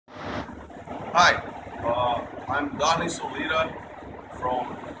Hi, I'm Darlynson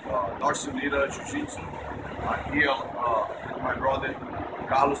from Darlynson Jiu-Jitsu. I'm here with my brother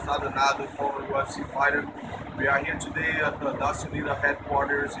Carlos Tadanado, former UFC fighter. We are here today at the Darlynson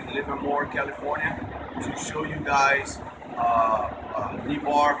headquarters in Livermore, California, to show you guys knee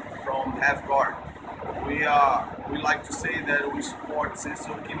bar from half guard. We like to say that we support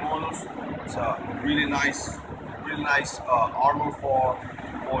Sensor kimonos. It's a really nice armor for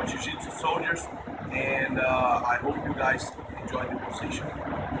jiu-jitsu soldiers, and I hope you guys enjoy the position.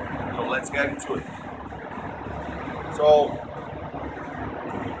 So let's get into it. So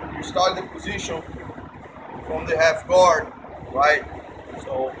you start the position from the half guard, right?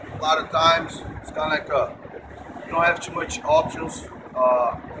 So a lot of times it's kind of like you don't have too much options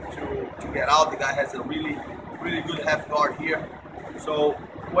to get out. The guy has a really good half guard here. So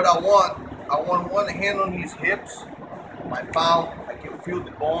what I want one hand on his hips, my palm. I can feel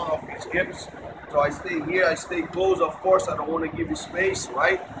the bone of his hips. So I stay here, I stay close. Of course, I don't want to give you space,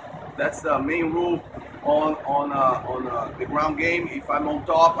 right? That's the main rule on the ground game. If I'm on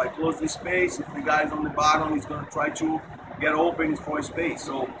top, I close the space. If the guy's on the bottom, he's going to try to get open for space.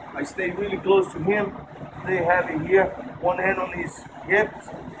 So I stay really close to him. Stay heavy here. One hand on his hips,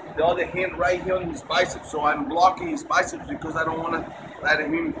 the other hand right here on his biceps. So I'm blocking his biceps because I don't want to let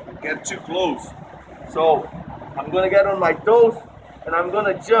him get too close. So I'm gonna get on my toes and I'm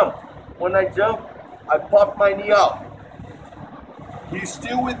gonna jump. When I jump, I pop my knee out. He's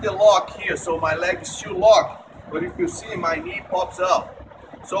still with the lock here, so my leg is still locked. But if you see, my knee pops out.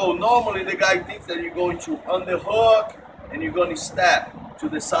 So normally the guy thinks that you're going to underhook and you're going to stab to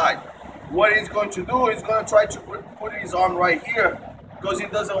the side. What he's going to do is going to try to put his arm right here because he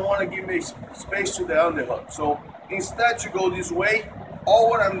doesn't want to give me space to the underhook. So instead to go this way, all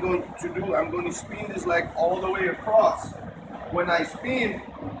what I'm going to do, I'm going to spin this leg all the way across. When I spin,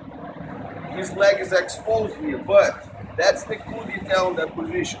 his leg is exposed here, but that's the cool detail in that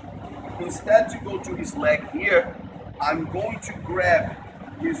position. Instead to go to his leg here, I'm going to grab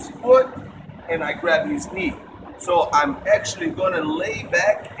his foot and I grab his knee. So I'm actually going to lay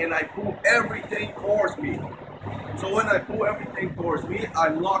back and I pull everything towards me. So when I pull everything towards me, I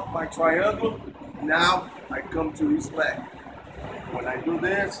lock my triangle. Now I come to his leg. When I do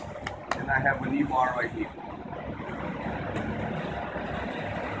this, and I have a knee bar right here.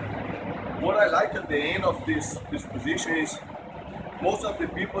 What I like at the end of this position is most of the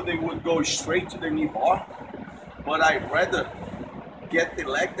people, they would go straight to the knee bar, but I'd rather get the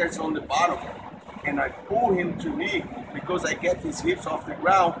leg that's on the bottom and I pull him to me because I get his hips off the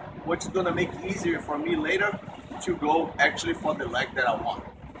ground, which is gonna make it easier for me later to go actually for the leg that I want,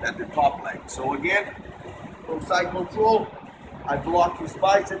 at the top leg. So again, from side control, I block his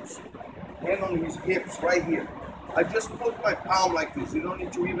biceps, hand on his hips right here. I just put my palm like this. You don't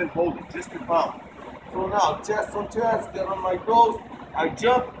need to even hold it, just the palm. So now, chest on chest, get on my toes, I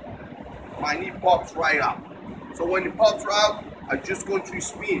jump, my knee pops right out. So when it pops out, I just go to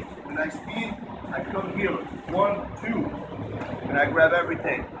spin. When I spin, I come here, 1, 2, and I grab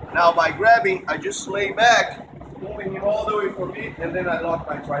everything. Now by grabbing, I just lay back, moving him all the way for me, and then I lock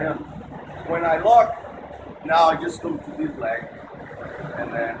my triangle. When I lock, now I just come to this leg,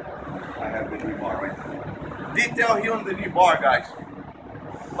 and then I have the knee bar right there. Detail here on the knee bar, guys.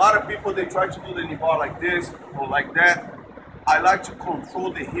 A lot of people, they try to do the knee bar like this or like that. I like to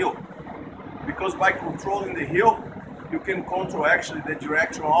control the heel, because by controlling the heel, you can control actually the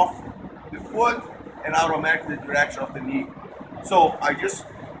direction of the foot and automatically the direction of the knee. So I just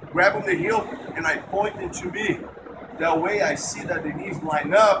grab on the heel and I point it to me. That way I see that the knees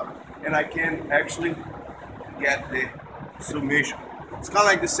line up and I can actually get the submission. It's kind of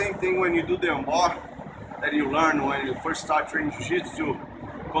like the same thing when you do the armbar that you learn when you first start training jiu-jitsu,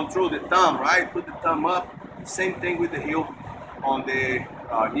 to control the thumb, right? Put the thumb up. Same thing with the heel on the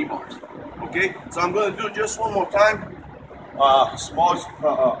knee bars. Okay, so I'm going to do just one more time,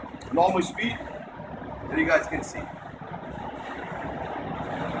 normal speed, that you guys can see.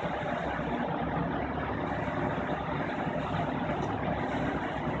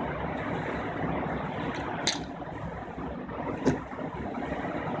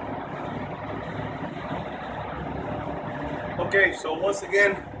 Okay, so once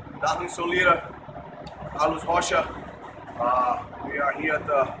again, Darlynson, Carlos Rocha. We are here at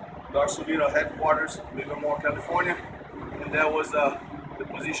the Darlynson headquarters, Livermore, California, and that was the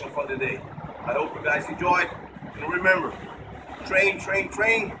position for the day. I hope you guys enjoyed, and remember, train, train,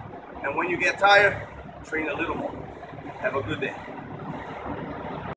 train, and when you get tired, train a little more. Have a good day.